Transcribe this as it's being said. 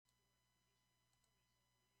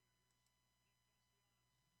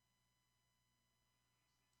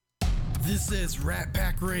This is Rat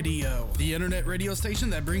Pack Radio, the internet radio station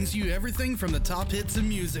that brings you everything from the top hits in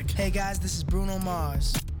music. Hey guys, this is Bruno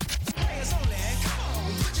Mars. To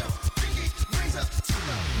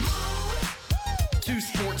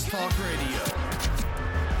Sports Talk Radio.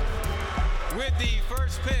 With the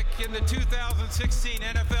first pick in the 2016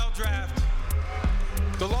 NFL Draft,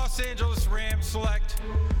 the Los Angeles Rams select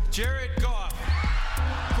Jared Goff,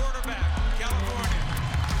 quarterback, California.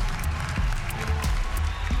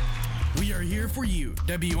 We are here for you,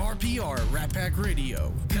 WRPR Rat Pack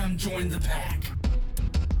Radio. Come join the pack.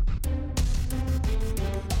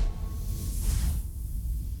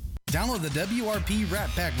 Download the WRP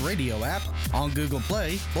Rat Pack Radio app on Google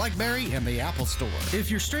Play, BlackBerry, and the Apple Store.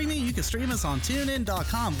 If you're streaming, you can stream us on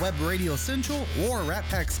TuneIn.com, Web Radio Central, or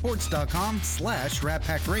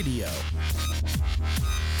RatPackSports.com/RatPackRadio.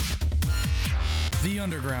 The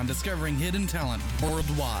Underground, discovering hidden talent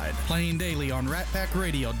worldwide. Playing daily on Rat Pack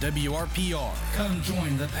Radio, WRPR. Come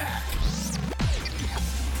join the pack.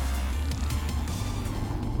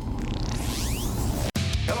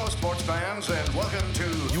 Hello, sports fans, and welcome to...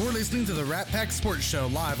 You're listening to the Rat Pack Sports Show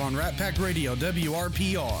live on Rat Pack Radio,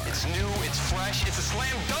 WRPR. It's new, it's fresh, it's a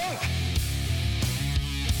slam dunk!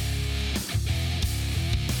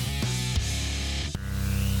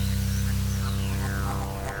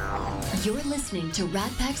 You're listening to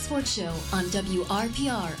Rat Pack Sports Show on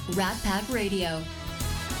WRPR Rat Pack Radio.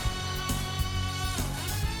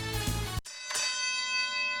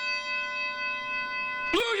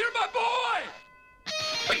 Blue, you're my boy!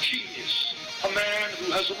 A genius. A man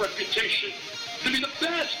who has a reputation to be the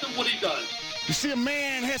best at what he does. You see, a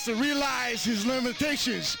man has to realize his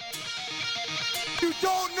limitations. You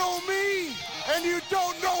don't know me, and you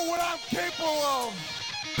don't know what I'm capable of.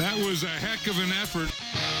 That was a heck of an effort.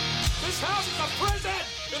 This house is a prison,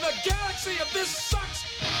 and the galaxy of this sucks.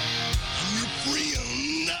 You free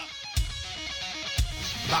enough.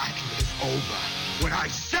 This fight is over. When I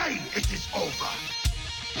say it is over,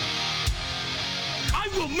 I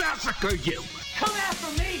will massacre you. Come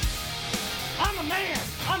after me. I'm a man.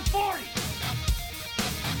 I'm 40.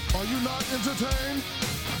 Are you not entertained?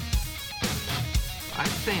 I'd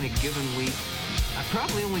say in a given week, I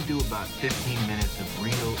probably only do about 15 minutes of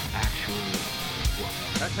real, actual work.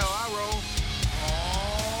 That's how I roll.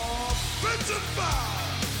 Offensive foul!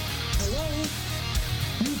 Hello?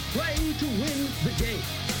 You play to win the game.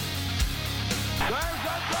 There's a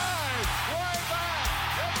drive! Way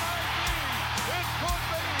back! It might be! It could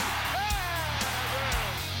be!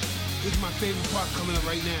 Yeah! This is my favorite part coming up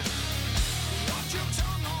right now. Watch your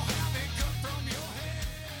tongue or have it cut from your head.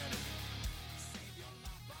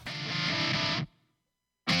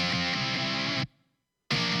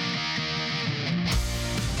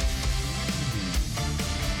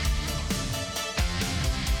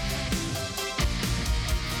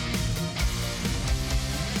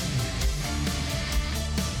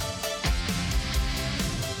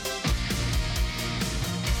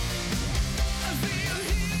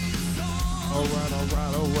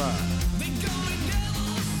 All right.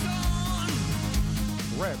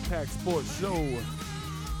 Rat Pack Sports Show.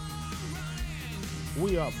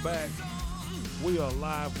 We are back. We are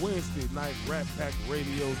live Wednesday night, Rat Pack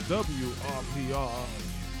Radio, WRPR.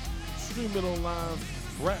 Streaming online,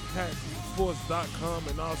 RatPackSports.com,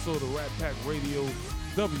 and also the Rat Pack Radio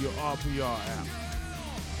WRPR app.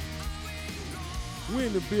 We're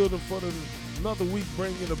in the building for another week,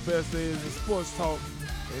 bringing the best days of sports talk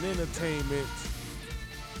and entertainment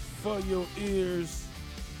for your ears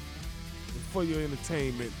and for your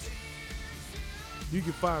entertainment. You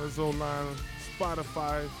can find us online,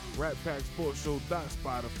 Spotify,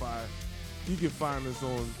 RatPackSportsShow.Spotify. You can find us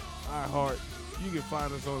on iHeart. You can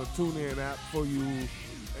find us on the TuneIn app for you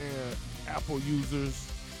Apple users,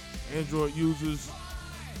 Android users.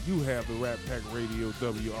 You have the Rat Pack Radio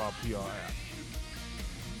WRPR app.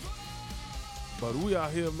 But we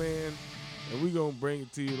out here, man, and we're going to bring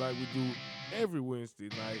it to you like we do every Wednesday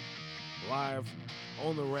night, live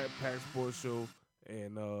on the Rat Pack Sports Show.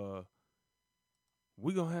 And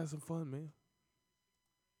we're going to have some fun, man.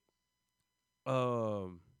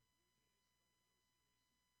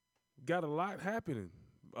 Got a lot happening.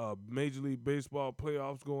 Major League Baseball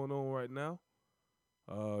playoffs going on right now.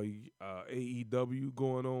 AEW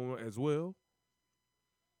going on as well.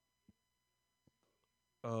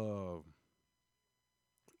 A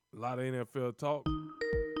lot of NFL talk.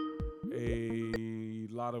 A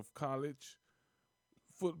lot of college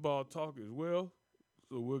football talk as well.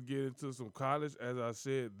 So we'll get into some college. As I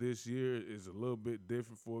said, this year is a little bit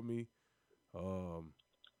different for me.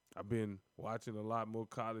 I've been watching a lot more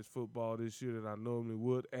college football this year than I normally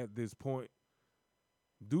would at this point,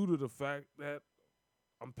 due to the fact that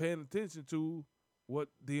I'm paying attention to what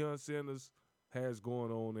Deion Sanders has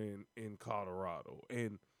going on in Colorado,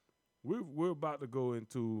 and we're about to go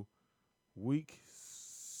into week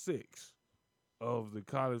 6 of the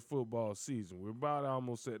college football season. We're about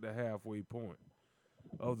almost at the halfway point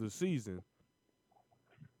of the season,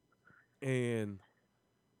 and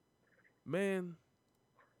man,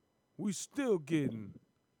 we still getting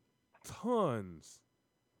tons.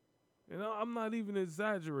 And I'm not even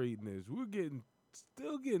exaggerating this. We're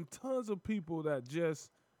still getting tons of people that they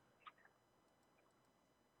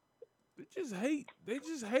just hate. They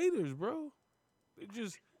just haters, bro.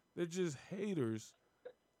 They're just haters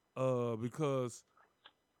because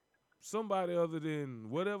somebody other than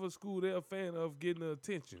whatever school they're a fan of getting the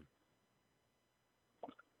attention.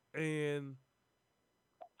 And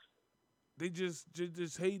they just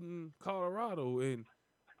hating Colorado, and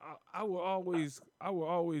I will always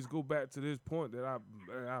go back to this point that I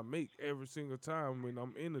make every single time when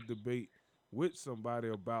I'm in a debate with somebody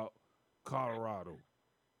about Colorado.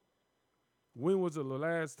 When was the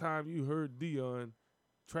last time you heard Deion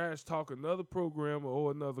trash talk another program or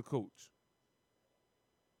another coach?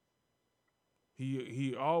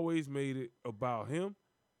 He always made it about him,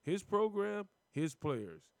 his program, his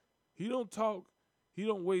players. He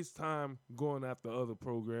don't waste time going after other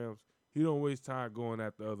programs. He don't waste time going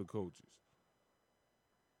after other coaches.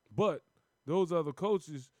 But those other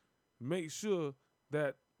coaches make sure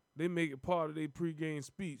that they make it part of their pregame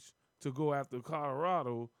speech to go after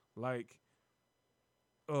Colorado, like,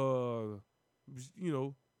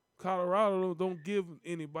 Colorado don't give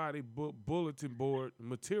anybody bulletin board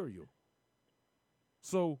material.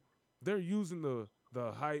 So they're using the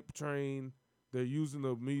hype train. They're using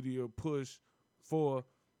the media push for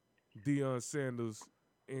Deion Sanders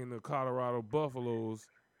and the Colorado Buffaloes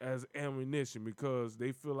as ammunition because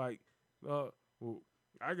they feel like, well,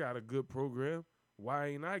 I got a good program. Why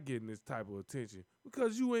ain't I getting this type of attention?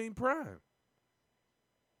 Because you ain't prime.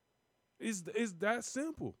 It's that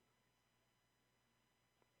simple.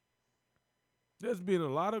 There's been a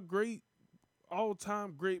lot of great,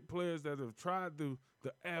 all-time great players that have tried the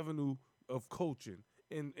avenue of coaching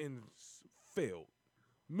and failed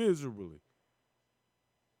miserably.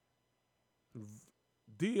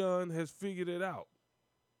 Deion has figured it out.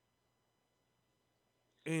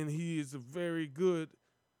 And he is a very good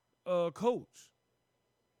coach.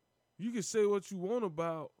 You can say what you want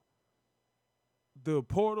about the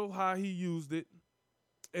portal, how he used it.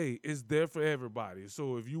 Hey, it's there for everybody.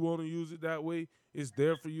 So if you want to use it that way, it's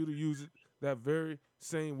there for you to use it that very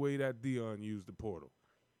same way that Deion used the portal.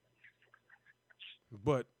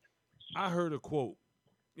 But I heard a quote,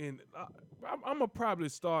 and I'm going to probably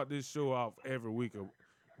start this show off every week of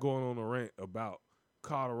going on a rant about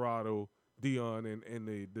Colorado, Deion, and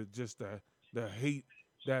the hate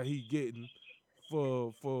that he getting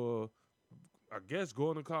for I guess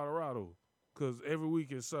going to Colorado, because every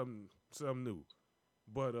week is something new.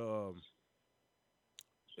 But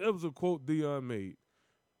it was a quote Deion made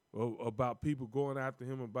about people going after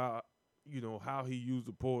him about, how he used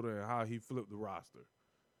the portal and how he flipped the roster.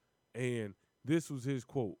 And this was his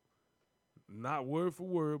quote. Not word for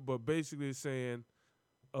word, but basically saying,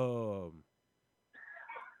 I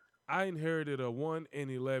inherited a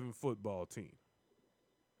 1-11 football team.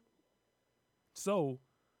 So,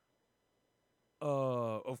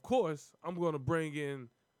 of course, I'm going to bring in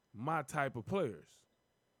my type of players.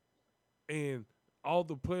 And all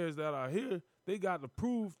the players that are here, they got to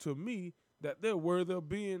prove to me that they're worthy of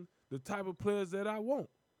being the type of players that I want.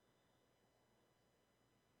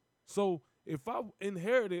 So if I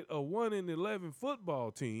inherited a 1-11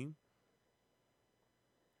 football team,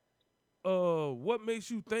 what makes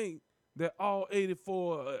you think that all 80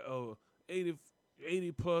 plus,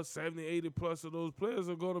 70, 80 plus of those players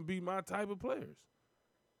are going to be my type of players?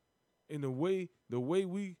 And the way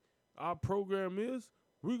our program is,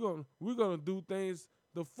 we're gonna do things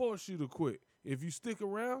to force you to quit. If you stick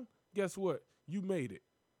around, guess what? You made it.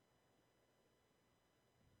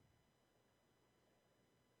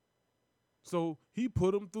 So he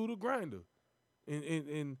put them through the grinder.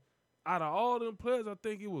 And out of all them players, I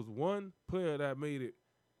think it was one player that made it.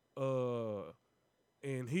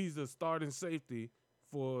 And he's the starting safety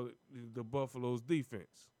for the Buffalo's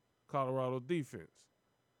defense, Colorado defense.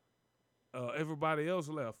 Everybody else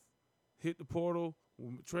left, hit the portal,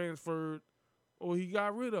 transferred, or he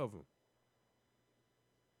got rid of him.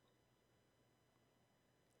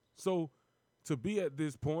 So to be at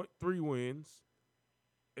this point, 3 wins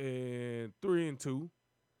and 3-2,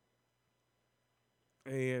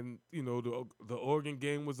 and the Oregon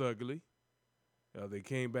game was ugly. They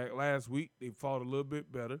came back last week. They fought a little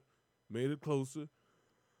bit better, made it closer.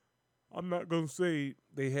 I'm not going to say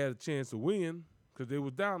they had a chance to win because they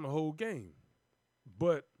were down the whole game.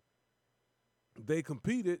 But they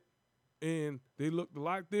competed, and they looked a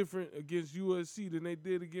lot different against USC than they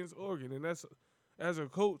did against Oregon. And that's, as a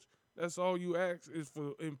coach, that's all you ask is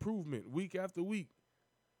for improvement week after week.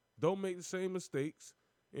 Don't make the same mistakes.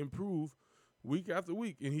 Improve week after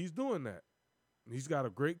week. And he's doing that. He's got a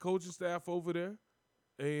great coaching staff over there,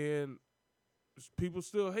 and people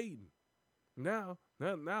still hating. Now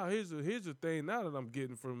here's the thing now that I'm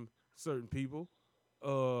getting from certain people.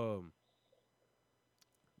 Deion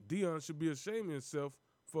should be ashamed of himself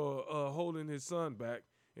for holding his son back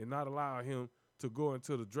and not allowing him to go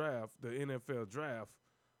into the draft, the NFL draft,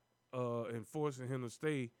 and forcing him to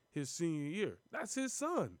stay his senior year. That's his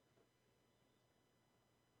son.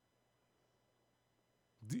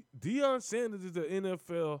 Deion Sanders is the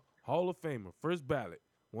NFL Hall of Famer, first ballot,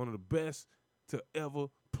 one of the best to ever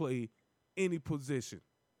play any position.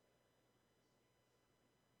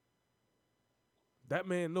 That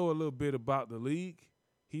man know a little bit about the league.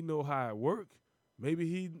 He know how it work. Maybe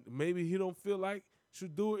he don't feel like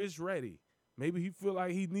Shedeur is ready. Maybe he feel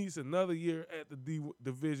like he needs another year at the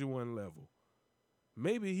Division I level.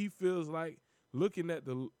 Maybe he feels like looking at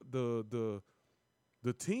the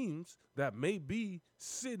teams that may be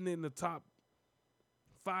sitting in the top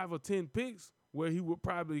 5 or 10 picks where he would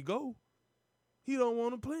probably go, he don't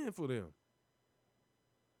want to play for them.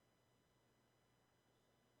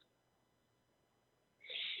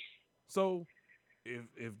 So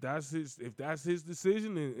if that's his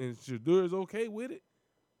decision and Shedeur is okay with it,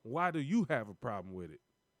 why do you have a problem with it?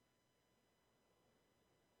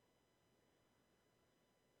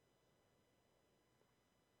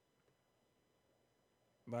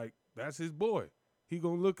 Like, that's his boy. He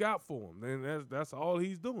gonna look out for him. And that's all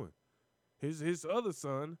he's doing. His other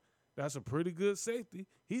son, that's a pretty good safety.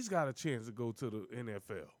 He's got a chance to go to the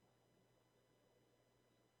NFL.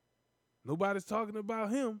 Nobody's talking about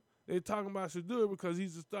him. They're talking about Shedeur because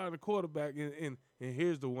he's the starting quarterback, and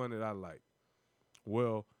here's the one that I like.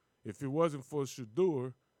 Well, if it wasn't for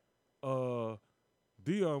Shedeur,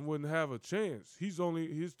 Deion wouldn't have a chance. His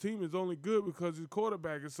team is only good because his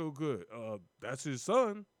quarterback is so good. That's his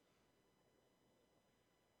son.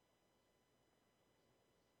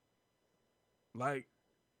 Like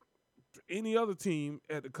any other team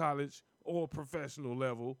at the college or professional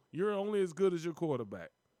level, you're only as good as your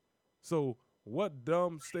quarterback. So what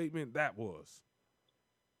dumb statement that was.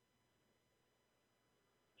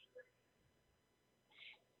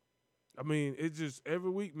 I mean, it just,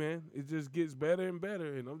 every week, man, it just gets better and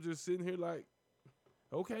better. And I'm just sitting here like,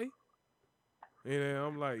 okay. And then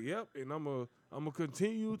I'm like, yep. And I'm gonna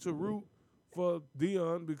continue to root for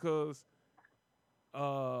Deion because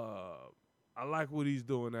I like what he's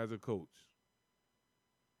doing as a coach.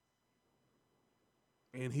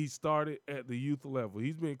 And he started at the youth level.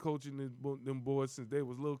 He's been coaching them boys since they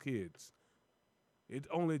was little kids. It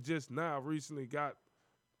only just now recently got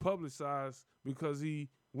publicized because he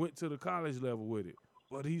went to the college level with it.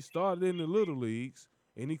 But he started in the little leagues,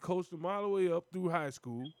 and he coached them all the way up through high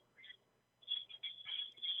school.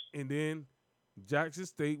 And then Jackson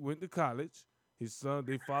State went to college. His son,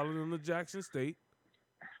 they followed him to Jackson State.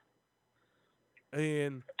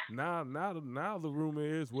 And now the rumor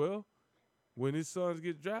is, well, when his sons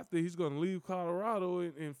get drafted, he's going to leave Colorado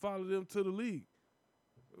and follow them to the league.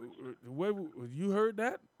 You heard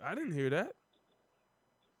that? I didn't hear that.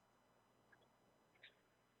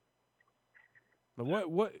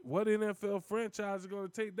 What NFL franchise is going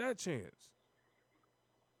to take that chance?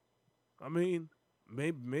 I mean,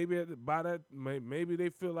 maybe they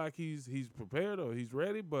feel like he's prepared or he's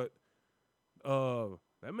ready, but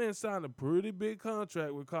that man signed a pretty big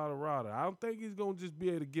contract with Colorado. I don't think he's going to just be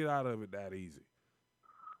able to get out of it that easy.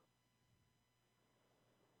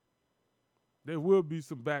 There will be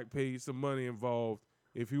some back pay, some money involved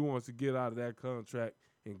if he wants to get out of that contract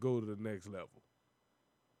and go to the next level.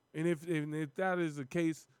 And if that is the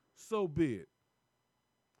case, so be it.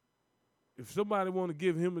 If somebody want to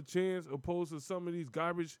give him a chance opposed to some of these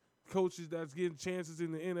garbage coaches that's getting chances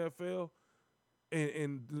in the NFL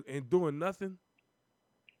and doing nothing,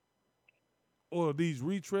 or these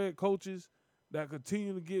retread coaches that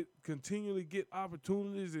continually get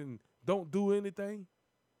opportunities and don't do anything,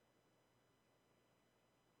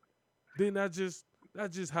 then that's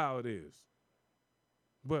just how it is.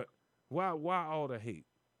 But why all the hate?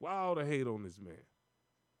 Why all the hate on this man?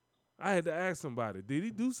 I had to ask somebody, did he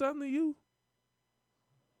do something to you?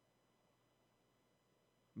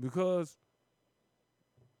 Because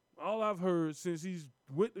all I've heard since he's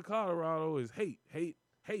went to Colorado is hate, hate,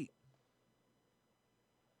 hate.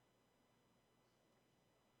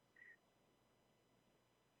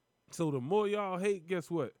 So the more y'all hate, guess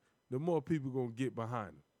what? The more people gonna get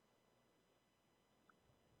behind him.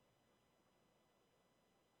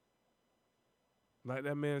 Like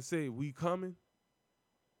that man said, we coming.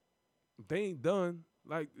 They ain't done.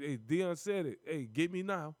 Like hey, Deion said it. Hey, get me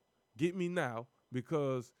now,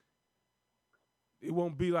 because it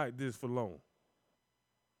won't be like this for long.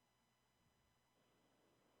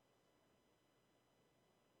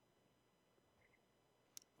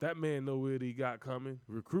 That man know what he got coming.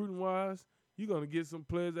 Recruiting wise, you're gonna get some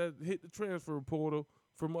players that hit the transfer portal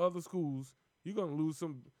from other schools. You're gonna lose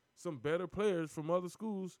some better players from other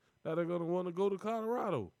schools that are gonna want to go to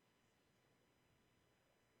Colorado.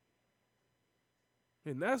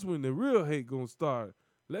 And that's when the real hate gonna start.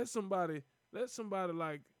 Let somebody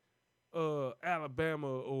like Alabama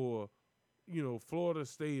or Florida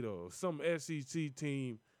State or some SEC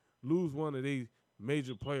team lose one of these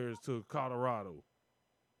major players to Colorado.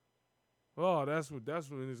 Oh, that's when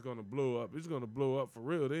it's gonna blow up. It's gonna blow up for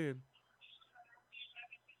real then.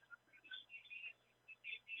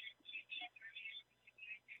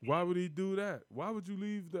 Why would he do that? Why would you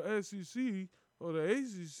leave the SEC or the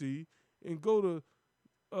ACC and go to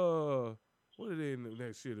what are they in the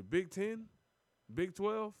next year? The Big 10? Big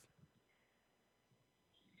 12?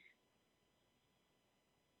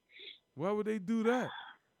 Why would they do that?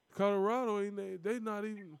 Colorado ain't they not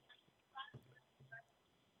even.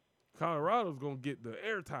 Colorado's gonna get the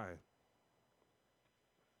airtime.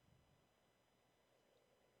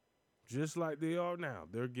 Just like they are now.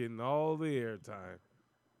 They're getting all the airtime.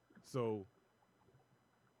 So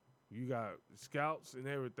you got scouts and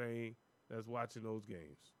everything that's watching those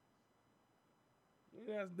games.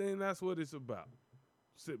 That's what it's about.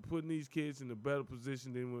 Putting these kids in a better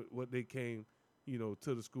position than what they came,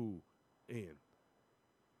 to the school in.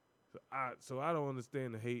 So I don't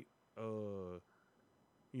understand the hate,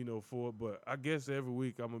 for it. But I guess every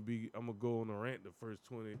week I'm gonna go on a rant the first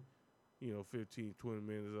 20, 15, 20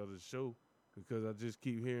 minutes of the show because I just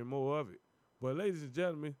keep hearing more of it. But ladies and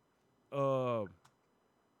gentlemen,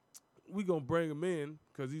 we gonna bring him in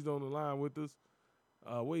because he's on the line with us,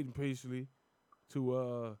 waiting patiently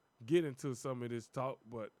to get into some of this talk.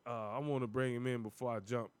 But I want to bring him in before I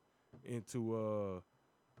jump into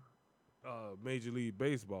Major League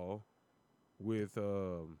Baseball with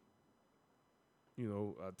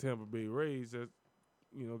Tampa Bay Rays that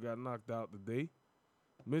got knocked out today.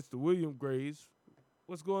 Mr. William Graves,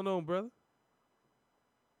 what's going on, brother?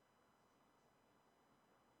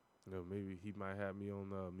 No, maybe he might have me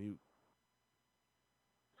on mute.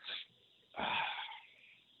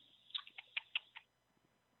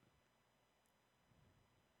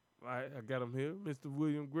 All right, I got him here. Mr.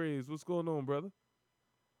 William Graves, what's going on, brother?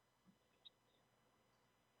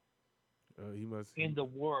 He must. In the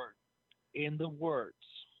words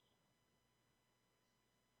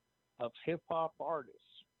of hip hop artist,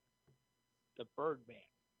 the Birdman.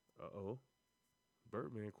 Uh-oh.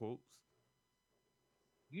 Birdman quotes.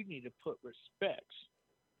 You need to put respect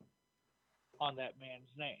on that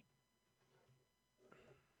man's name.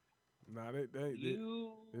 Nah,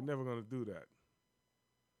 they're never gonna do that.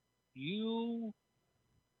 You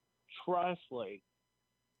trifling,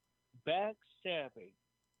 backstabbing,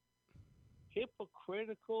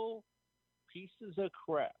 hypocritical pieces of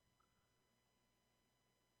crap.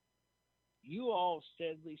 You all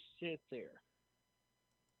steadily sit there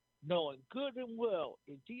knowing good and well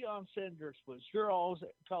if Deion Sanders was your all's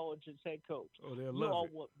college's head coach, you all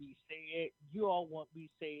won't be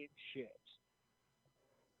saying shit.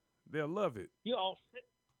 They'll love it. You all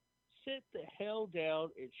sit the hell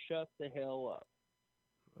down and shut the hell up.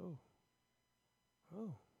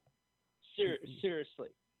 Oh.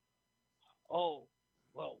 Seriously. Oh,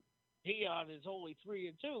 well, Deion is only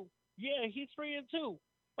 3-2. Yeah, he's 3-2.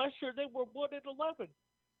 Last year they were 1-11.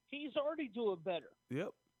 He's already doing better.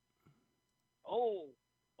 Yep. Oh,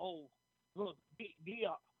 look,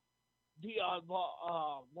 Deion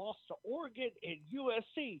lost to Oregon and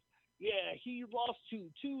USC. Yeah, he lost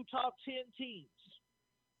to 2 top 10 teams.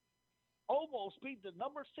 Almost beat the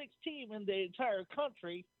number 6 team in the entire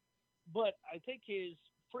country, but I think his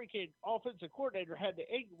freaking offensive coordinator had the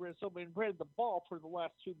aneurysm and ran the ball for the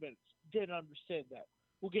last 2 minutes. Didn't understand that.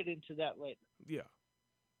 We'll get into that later. Yeah.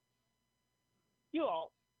 You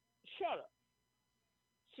all, shut up.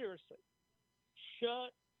 Seriously.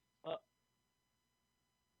 Shut up.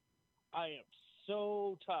 I am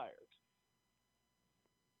so tired,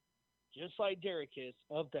 just like Derek is,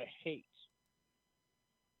 of the hate.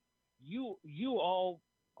 You all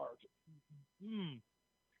are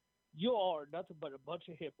nothing but a bunch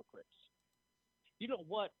of hypocrites. You know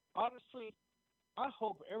what? Honestly, I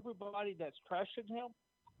hope everybody that's trashing him,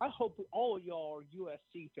 I hope all of y'all are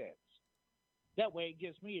USC fans. That way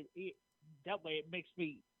it makes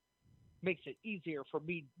it easier for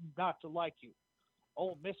me not to like you.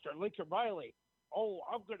 Oh, Mr. Lincoln Riley. Oh,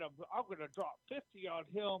 I'm gonna drop 50 on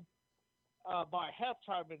him by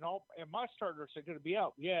halftime, and my starters are gonna be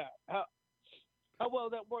out. Yeah. How well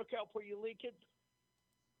that work out for you, Lincoln?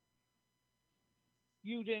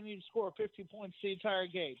 You didn't even score 50 points the entire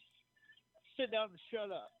game. Sit down and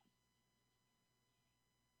shut up.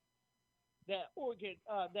 That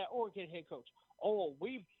Oregon head coach. Oh,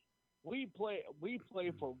 we play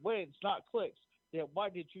for wins, not clicks. Then why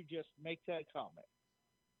did you just make that comment?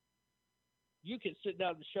 You can sit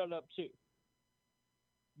down and shut up too,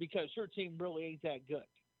 because your team really ain't that good.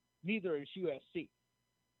 Neither is USC.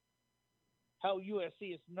 How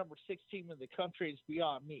USC is the number 6 team in the country is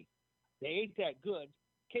beyond me. They ain't that good.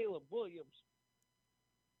 Caleb Williams,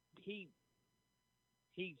 he's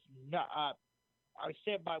not. I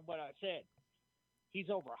stand by what I said. He's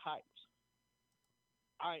overhyped.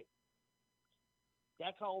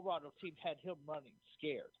 That Colorado team had him running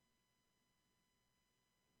scared.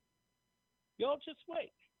 Y'all just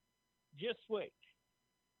wait. Just wait.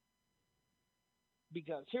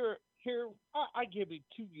 Because here I give him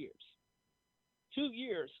 2 years. 2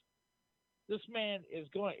 years, this man is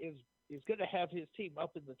going to have his team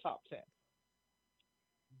up in the top 10.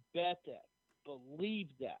 Bet that. Believe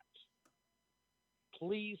that.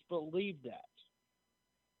 Please believe that.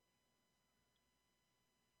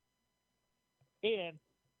 And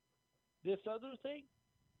this other thing,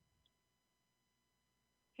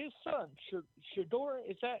 his son, Shedeur,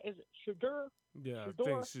 is it Shedeur? Yeah,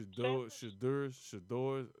 Shedeur? I think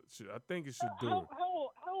Shedeur. I think it's Shedeur. How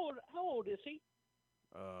old is he?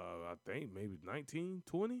 I think maybe 19,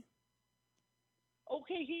 20.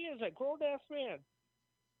 Okay, he is a grown-ass man.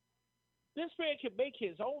 This man can make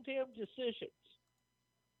his own damn decisions.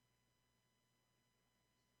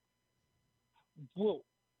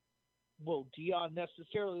 Will Deion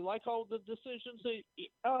necessarily like all the decisions that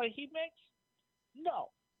he makes?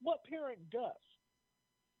 No. What parent does?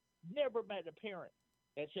 Never met a parent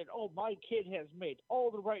that said, oh, my kid has made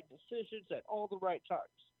all the right decisions at all the right times.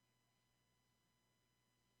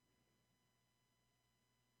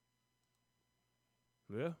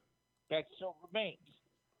 Yeah. That still remains.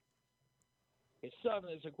 His son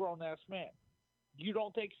is a grown-ass man. You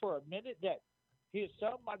don't think for a minute that his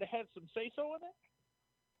son might have had some say-so in it?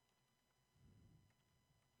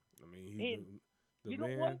 I mean, the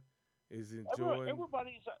man what? is enjoying.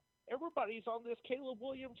 Everybody's on this Caleb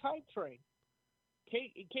Williams hype train.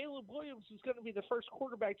 Caleb Williams is going to be the first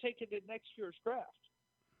quarterback taken in next year's draft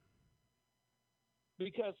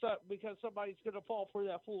because somebody's going to fall for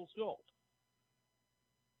that fool's gold.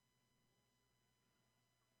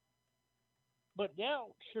 But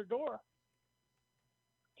now Shedeur,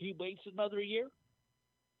 he waits another year,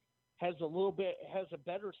 has a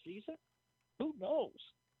better season. Who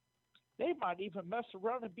knows? They might even mess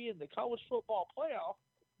around and be in the college football playoff,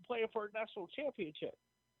 playing for a national championship.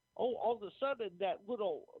 Oh, all of a sudden, that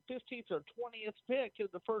little 15th or 20th pick in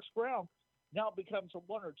the first round now becomes a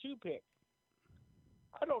 1 or 2 pick.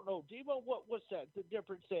 I don't know, Debo. What's that? The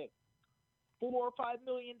difference in $4 or $5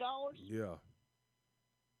 million? Yeah.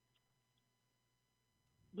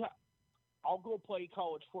 I'll go play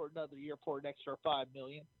college for another year for an extra $5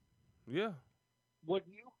 million. Yeah.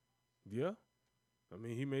 Wouldn't you? Yeah. I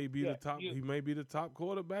mean, he may be the top. He may be the top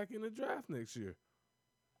quarterback in the draft next year.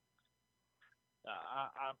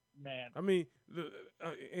 Man. I mean,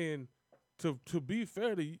 and to be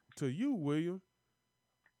fair to you, William,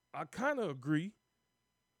 I kind of agree.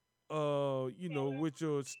 With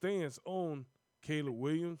your stance on Caleb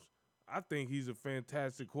Williams, I think he's a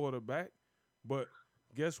fantastic quarterback. But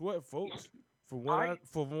guess what, folks? From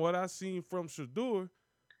what I seen from Shedeur,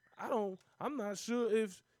 I'm not sure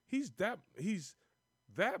if he's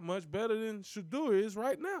that much better than Shedeur is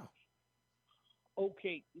right now.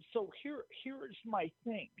 Okay, so here's my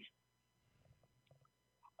thing.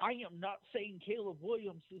 I am not saying Caleb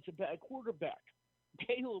Williams is a bad quarterback.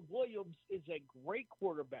 Caleb Williams is a great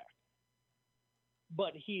quarterback,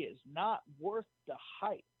 but he is not worth the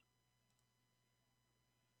hype.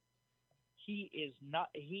 He is not.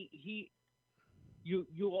 You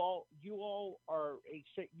all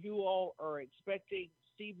are expecting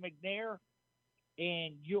Steve McNair,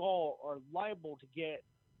 and you all are liable to get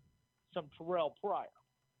some Terrell Pryor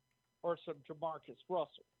or some Jamarcus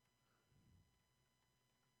Russell.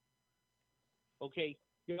 Okay,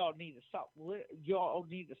 y'all need to stop. Y'all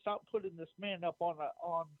need to stop putting this man up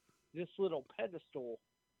on this little pedestal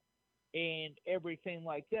and everything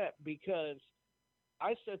like that, because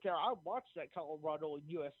I sat there. I watched that Colorado and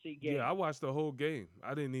USC game. Yeah, I watched the whole game.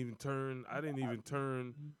 I didn't even turn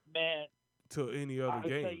Man, to any other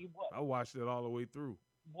game. Tell you what, I watched it all the way through.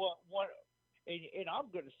 And I'm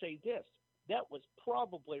going to say this. That was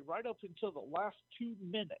probably right up until the last 2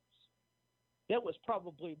 minutes. That was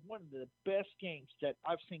probably one of the best games that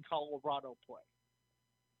I've seen Colorado play.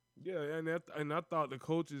 Yeah, and I thought the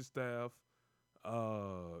coaching staff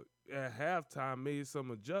at halftime made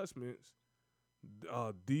some adjustments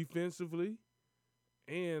defensively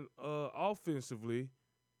and offensively,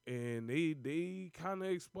 and they kind of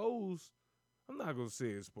exposed. I'm not gonna say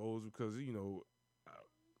exposed because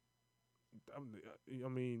I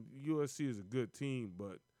mean USC is a good team,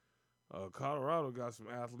 but Colorado got some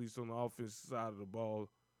athletes on the offensive side of the ball.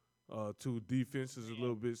 Too. Defense is a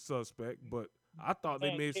little bit suspect, but I thought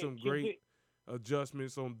they made some great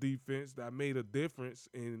adjustments on defense that made a difference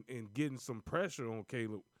in getting some pressure on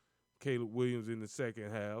Caleb Williams in the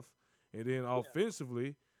second half. And then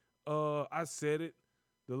offensively, I said it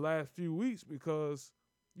the last few weeks because,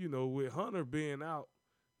 with Hunter being out,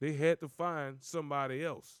 they had to find somebody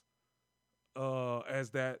else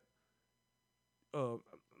as that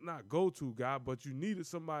not go-to guy, but you needed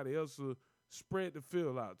somebody else to spread the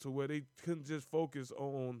field out to where they couldn't just focus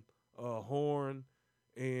on Horn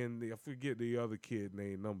and I forget the other kid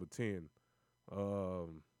named number 10.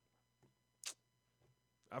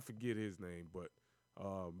 I forget his name, but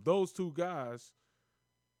those two guys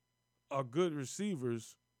are good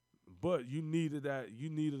receivers, but you needed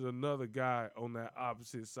another guy on that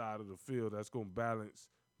opposite side of the field that's going to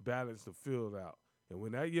balance the field out. And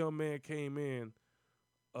when that young man came in,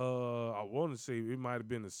 I want to say it might have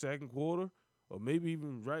been the second quarter or maybe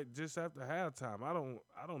even right just after halftime. I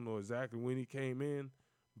don't know exactly when he came in,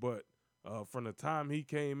 but from the time he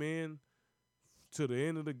came in to the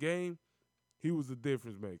end of the game, he was a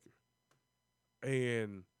difference maker.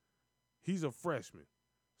 And he's a freshman.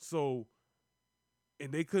 So,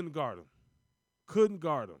 and they couldn't guard him.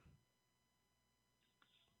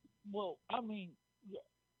 Well, I mean,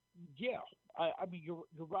 yeah. I mean, you're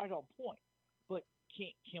right on point. But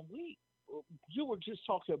can we? You were just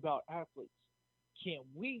talking about athletes. Can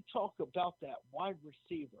we talk about that wide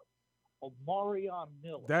receiver, Omarion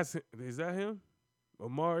Miller? Is that him?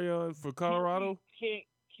 Omarion for Colorado?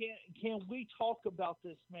 Can we talk about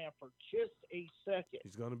this man for just a second?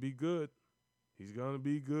 He's gonna be good.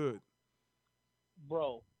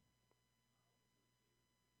 Bro.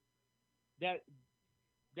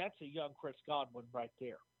 That's a young Chris Godwin right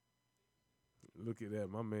there. Look at that,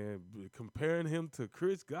 my man, comparing him to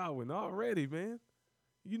Chris Godwin already, man.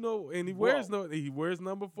 And he wears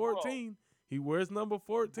number 14. Bro. He wears number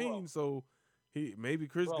 14, bro. So maybe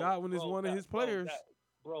Chris Godwin is one of his players.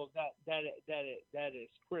 That is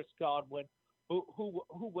Chris Godwin. Who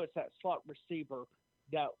was that slot receiver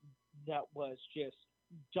that was just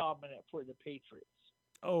dominant for the Patriots?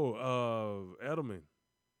 Oh, Edelman.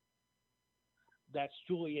 That's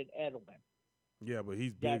Julian Edelman. Yeah, but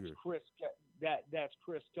he's bigger. That's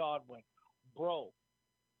Chris Godwin, bro.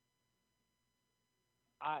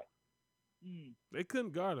 They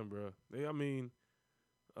couldn't guard him, bro.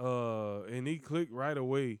 And he clicked right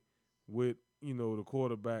away with the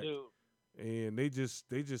quarterback, dude. And they just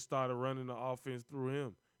started running the offense through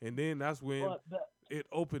him, and then that's when it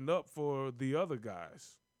opened up for the other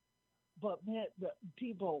guys. But man,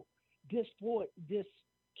 people, this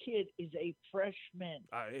kid is a freshman.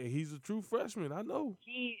 He's a true freshman. I know.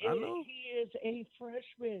 He is a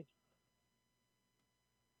freshman,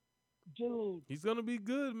 dude. He's gonna be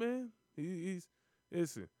good, man.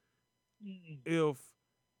 Listen. If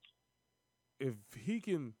he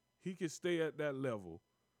can stay at that level,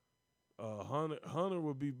 Hunter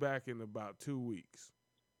will be back in about 2 weeks.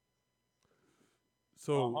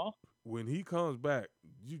 So when he comes back,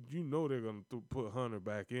 you know they're gonna put Hunter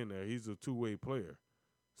back in there. He's a two-way player.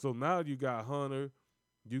 So now you got Hunter,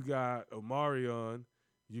 you got Omarion,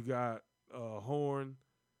 you got Horn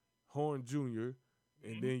Jr.,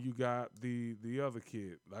 and then you got the other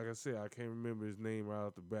kid. Like I said, I can't remember his name right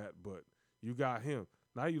off the bat, but you got him.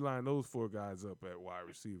 Now you line those four guys up at wide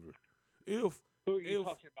receiver. Who are you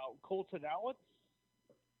talking about? Colton Allen?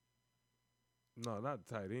 No, not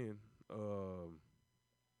the tight end.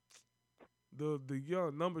 The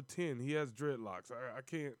young number 10, he has dreadlocks. I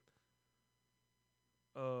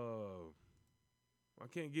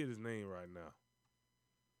can't get his name right now.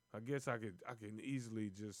 I guess I can easily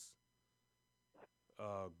just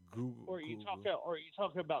Google. Or are you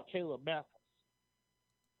talking about Caleb Mathis?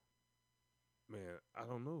 Man, I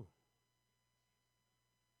don't know.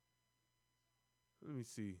 Let me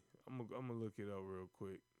see. I'm gonna look it up real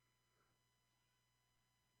quick.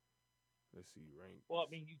 Let's see, rank. Well, I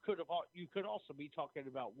mean, you could also be talking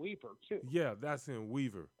about Weaver too. Yeah, that's him,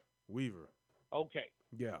 Weaver. Okay.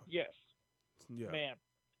 Yeah. Yes. man,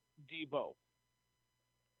 Debo.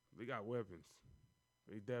 They got weapons.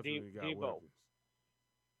 They definitely got Debo. weapons.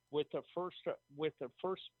 With the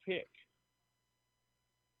first pick,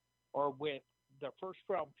 or with the first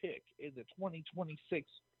round pick in the 2026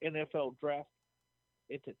 NFL draft,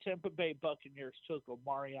 if the Tampa Bay Buccaneers took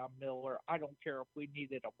Omarion Miller, I don't care if we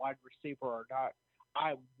needed a wide receiver or not,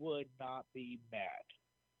 I would not be mad.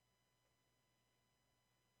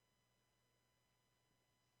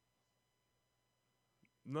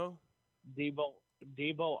 No. Debo,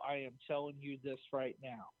 I am telling you this right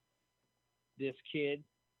now. This kid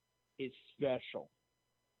is special.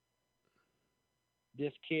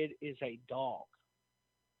 This kid is a dog.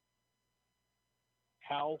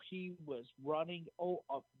 How he was running,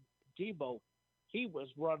 Debo, he was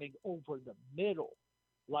running over the middle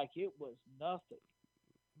like it was nothing.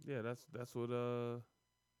 Yeah, that's what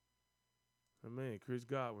man, Chris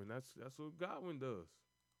Godwin. That's what Godwin does.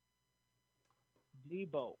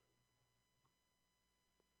 Debo,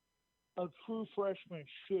 a true freshman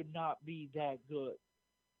should not be that good.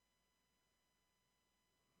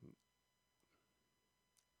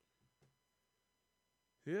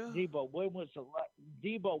 Yeah. Debo, when was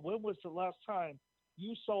the last time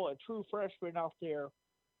you saw a true freshman out there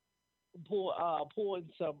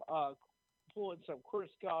pulling some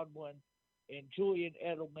Chris Godwin and Julian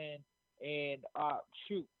Edelman and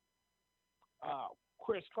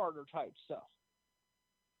Chris Carter type stuff?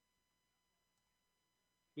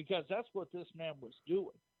 Because that's what this man was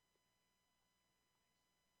doing.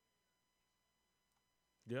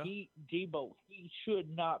 Yeah. Debo, he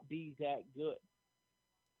should not be that good.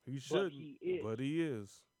 He shouldn't, but he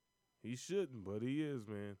is. He shouldn't, but he is,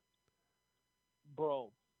 man.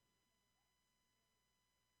 Bro.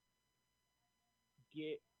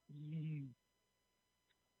 This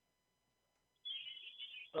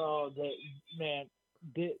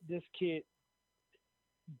kid,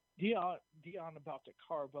 Deion about to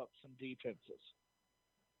carve up some defenses.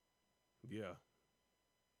 Yeah.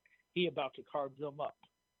 He about to carve them up.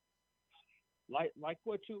 Like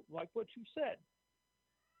what you said.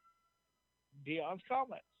 Deion's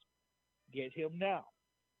comments. Get him now.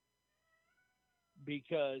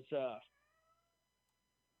 Because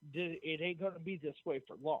it ain't going to be this way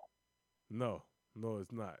for long. No,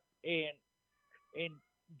 it's not. And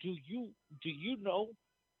do you know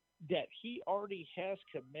that he already has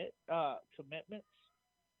commitments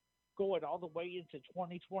going all the way into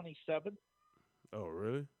 2027? Oh,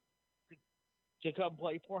 really? To come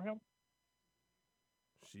play for him?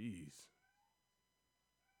 Jeez.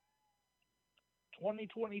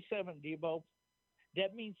 2027, Debo.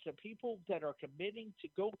 That means the people that are committing to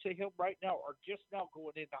go to him right now are just now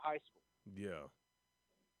going into high school. Yeah.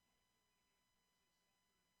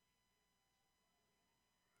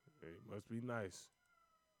 It must be nice.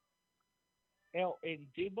 And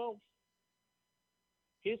Debo,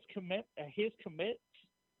 his commits,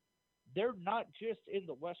 they're not just in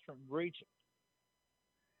the Western region.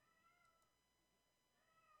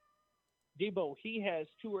 Debo, he has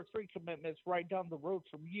 2 or 3 commitments right down the road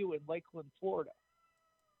from you in Lakeland, Florida.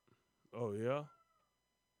 Oh, yeah?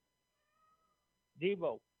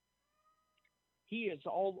 Debo, he is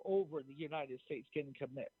all over the United States getting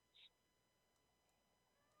commits.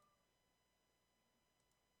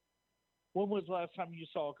 When was the last time you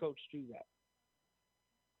saw a coach do that?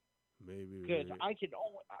 Maybe. Because I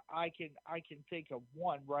can think of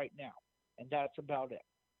one right now, and that's about it.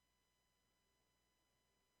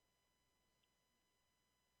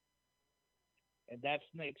 And that's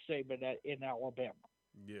Nick Saban in Alabama.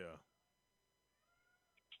 Yeah.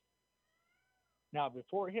 Now,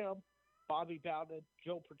 before him, Bobby Bowden,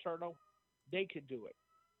 Joe Paterno, they could do it.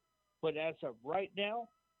 But as of right now,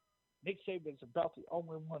 Nick Saban's about the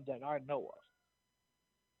only one that I know of.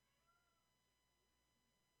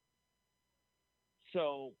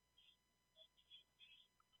 So,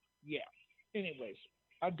 yeah. Anyways,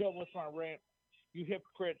 I'm done with my rant. You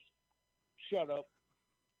hypocrites, shut up.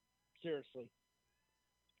 Seriously.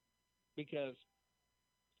 Because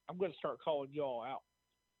I'm going to start calling y'all out.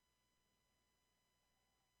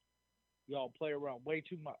 Y'all play around way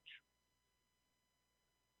too much.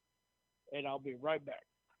 And I'll be right back.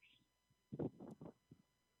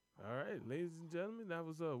 All right, ladies and gentlemen, that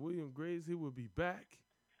was William Graves. He will be back.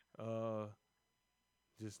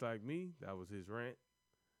 Just like me, that was his rant.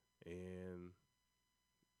 And,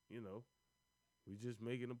 we just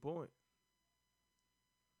making a point.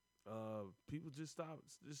 People just stop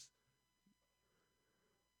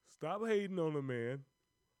hating on the man.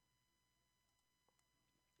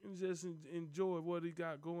 And just enjoy what he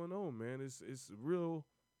got going on, man. It's real,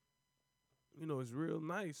 it's real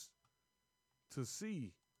nice to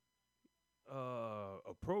see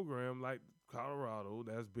a program like Colorado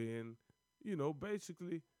that's been,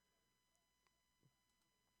 basically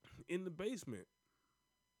in the basement.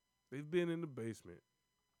 They've been in the basement,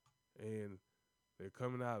 and they're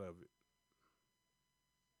coming out of it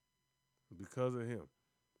because of him.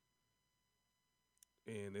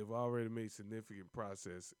 And they've already made significant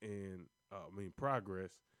progress in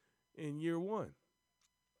year one.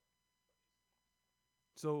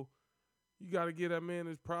 So you got to give that man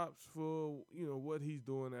his props for, what he's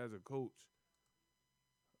doing as a coach.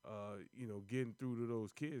 Getting through to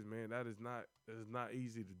those kids, man, that is not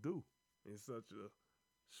easy to do in such a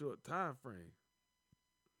short time frame.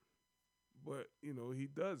 But, he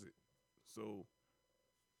does it. So,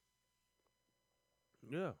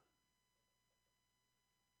 yeah.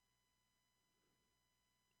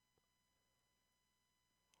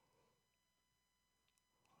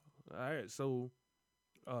 All right, so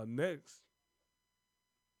next,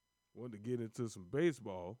 wanted to get into some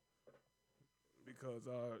baseball because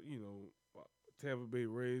Tampa Bay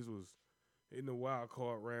Rays was in the wild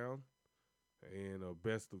card round and a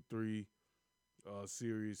best of three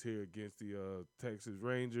series here against the Texas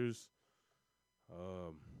Rangers.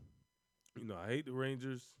 I hate the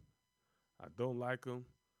Rangers. I don't like them.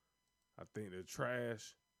 I think they're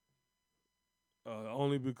trash.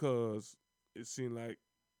 Only because it seemed like,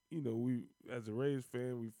 we as a Rays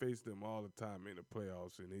fan, we face them all the time in the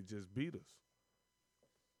playoffs, and they just beat us.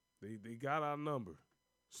 They got our number.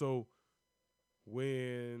 So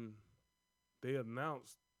when they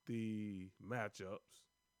announced the matchups,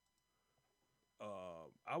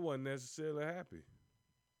 I wasn't necessarily happy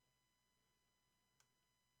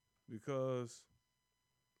because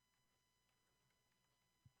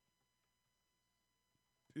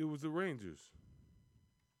it was the Rangers.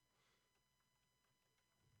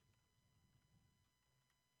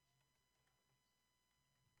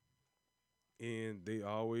 And they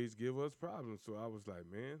always give us problems. So I was like,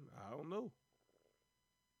 man, I don't know.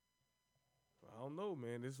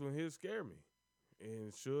 Man. This one here scared me.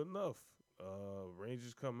 And sure enough,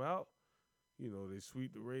 Rangers come out. They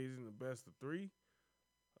sweep the Rays in the best of three.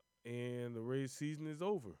 And the Rays season is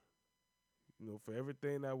over. For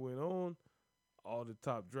everything that went on, all the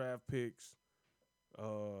top draft picks,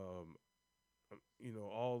 all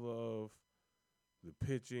of the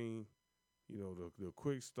pitching, the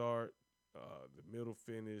quick start, the middle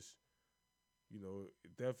finish,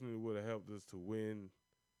 it definitely would have helped us to win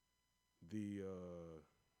the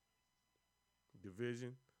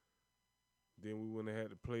division. Then we wouldn't have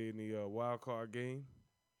had to play in the wild card game.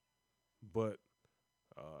 But,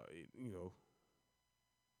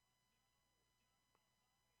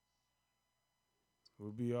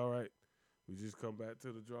 we'll be all right. We just come back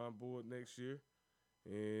to the drawing board next year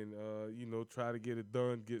and, try to get it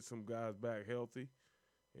done, get some guys back healthy,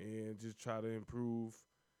 and just try to improve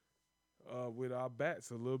with our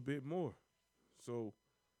bats a little bit more. So,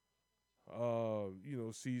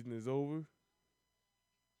 season is over.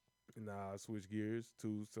 And now I switch gears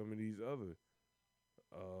to some of these other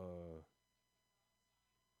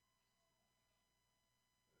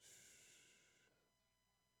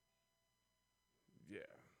yeah.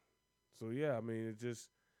 So, yeah, it's just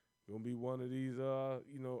going to be one of these,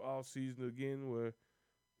 off season again where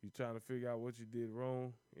you're trying to figure out what you did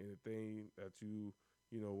wrong and the thing that you,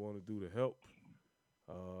 want to do to help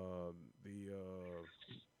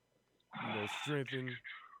strengthen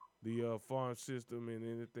the farm system and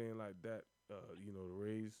anything like that. The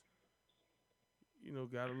Rays,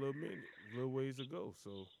 got a little ways to go.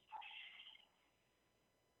 So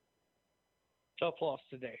tough loss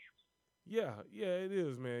today. Yeah, it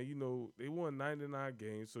is, man. They won 99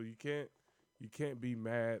 games, so you can't be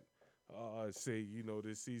mad. Say,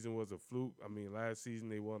 this season was a fluke. Last season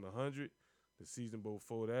they won 100. The season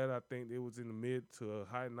before that, I think they was in the mid to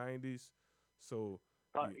high 90s. So,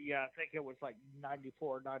 I think it was like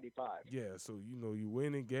 94, 95. Yeah, so, you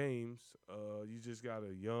winning games. You just got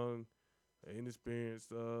a young,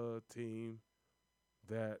 inexperienced team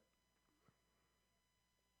that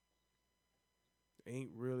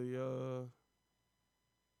ain't really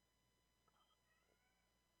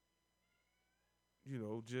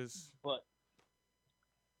just.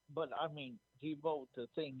 But Debo, the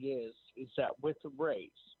thing is that with the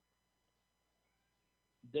Rays,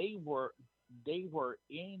 they were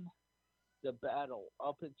in the battle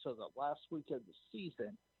up until the last week of the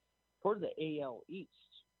season for the AL East.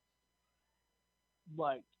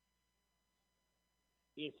 Like,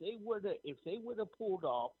 if they would have pulled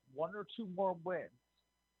off one or two more wins,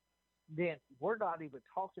 then we're not even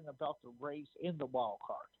talking about the Rays in the wild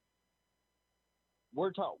card.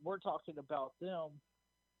 We're talking about them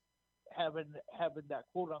having that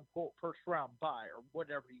quote unquote first round bye or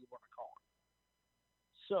whatever you want to call it.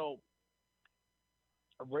 So,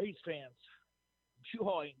 Rays fans, you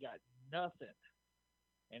all ain't got nothing,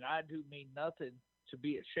 and I do mean nothing, to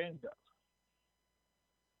be ashamed of.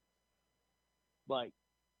 Like,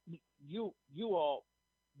 you all,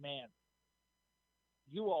 man,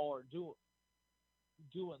 you all are doing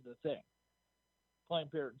the thing, plain,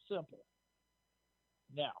 pure, and simple.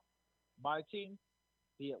 Now, my team,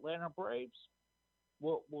 the Atlanta Braves,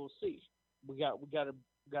 we'll see. We got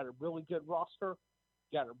a really good roster,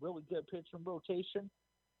 got a really good pitching rotation.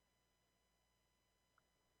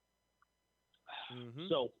 Mm-hmm.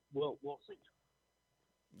 So we'll see.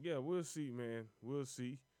 Yeah, we'll see, man. We'll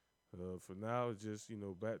see. For now, it's just,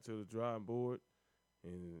 back to the drawing board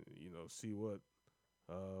and, see what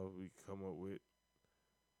we come up with,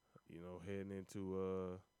 heading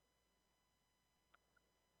into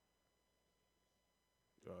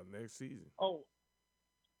next season. Oh,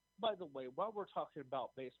 by the way, while we're talking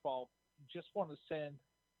about baseball, just want to send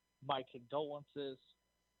my condolences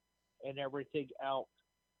and everything out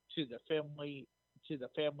to the family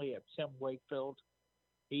of Tim Wakefield.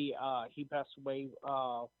 He passed away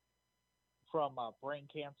from brain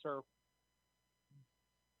cancer.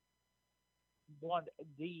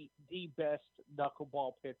 The best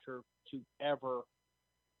knuckleball pitcher to ever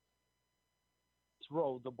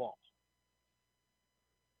throw the ball.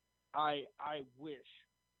 I wish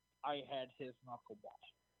I had his knuckleball.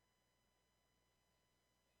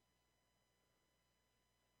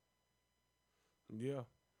 Yeah.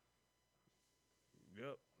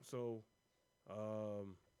 Yep. So,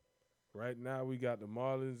 right now we got the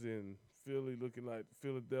Marlins and Philly looking like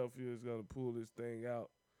Philadelphia is going to pull this thing out.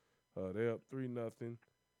 They're up 3-0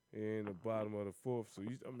 in the bottom of the fourth. So,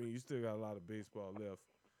 you still got a lot of baseball left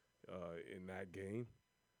in that game.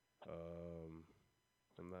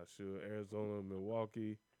 I'm not sure. Arizona,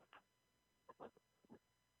 Milwaukee.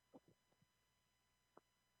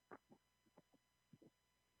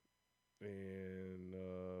 And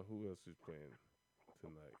who else is playing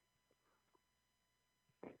tonight?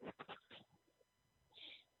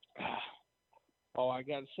 All I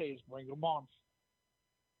got to say is bring them on.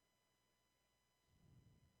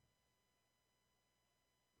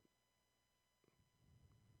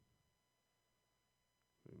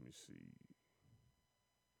 Let me see.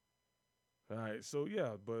 All right, so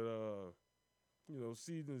yeah, but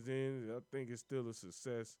season's in. I think it's still a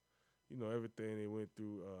success. Everything they went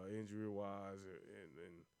through injury-wise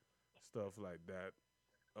and stuff like that.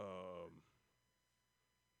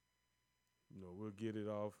 We'll get it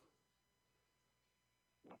off.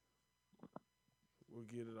 We'll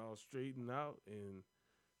get it all straightened out, and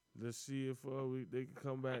let's see if they can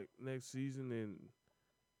come back next season and,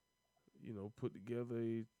 put together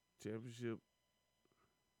a championship.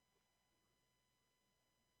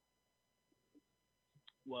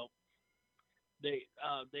 Well, they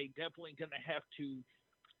definitely going to have to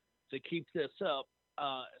keep this up,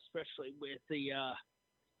 especially with the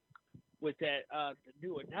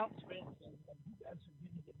new announcement. And you guys are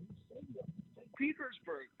getting a new stadium in St.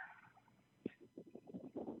 Petersburg.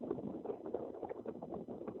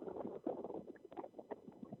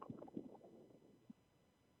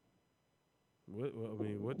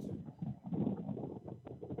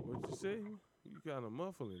 What'd you say? You kind of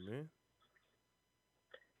muffling, man.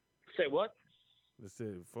 Say what? They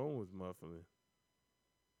said the phone was muffling.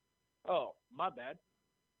 Oh, my bad.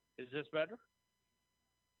 Is this better?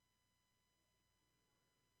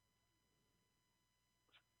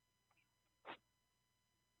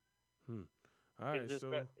 All right, so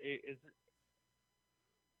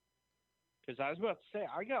because I was about to say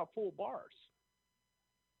I got full bars.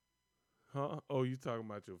 Huh? Oh, you talking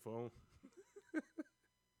about your phone?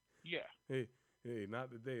 Yeah. Hey, not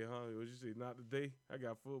today, huh? What you say? Not today? I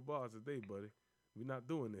got full bars today, buddy. We're not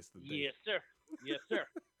doing this today. Yes, sir. Yes, sir.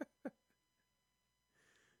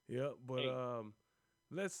 Yeah, but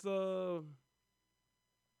let's I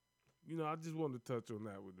just wanted to touch on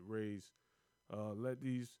that with the Rays. Let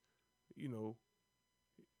these,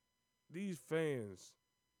 these fans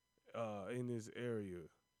in this area,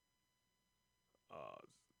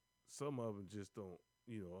 some of them just don't,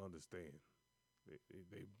 understand.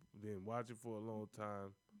 They've been watching for a long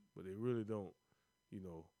time, but they really don't,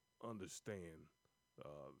 understand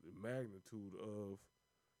the magnitude of,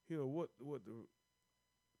 what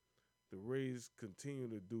the Rays continue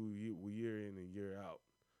to do year in and year out.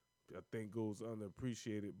 I think goes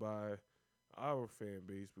underappreciated by our fan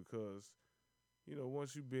base because,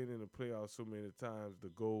 once you've been in the playoffs so many times, the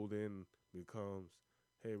goal then becomes,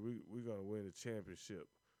 hey, we're going to win a championship.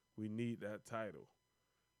 We need that title.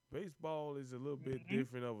 baseball is a little bit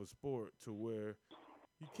different of a sport to where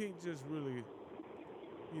you can't just really,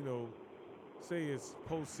 say it's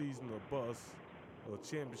postseason or bust or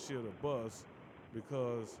championship or bust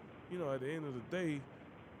because, at the end of the day,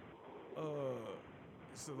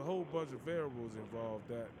 it's a whole bunch of variables involved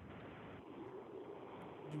that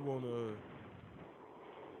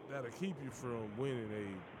that'll keep you from winning a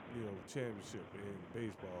championship in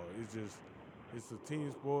baseball. It's a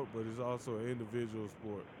team sport, but it's also an individual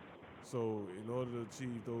sport. So in order to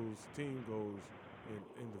achieve those team goals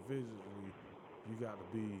individually, you got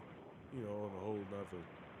to be, on a whole nother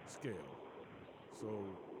scale. So,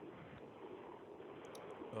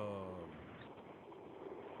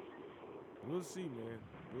 we'll see, man.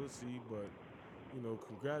 We'll see, but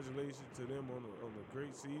congratulations to them on a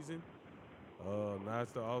great season. Now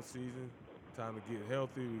it's the off season, time to get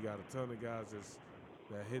healthy. We got a ton of guys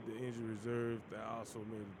that hit the injury reserve. That also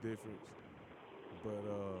made a difference. But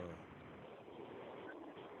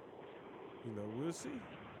we'll see.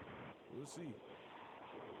 We'll see.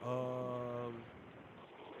 Let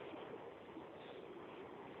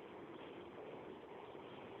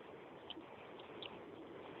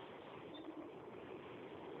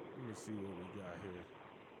me see what we got here.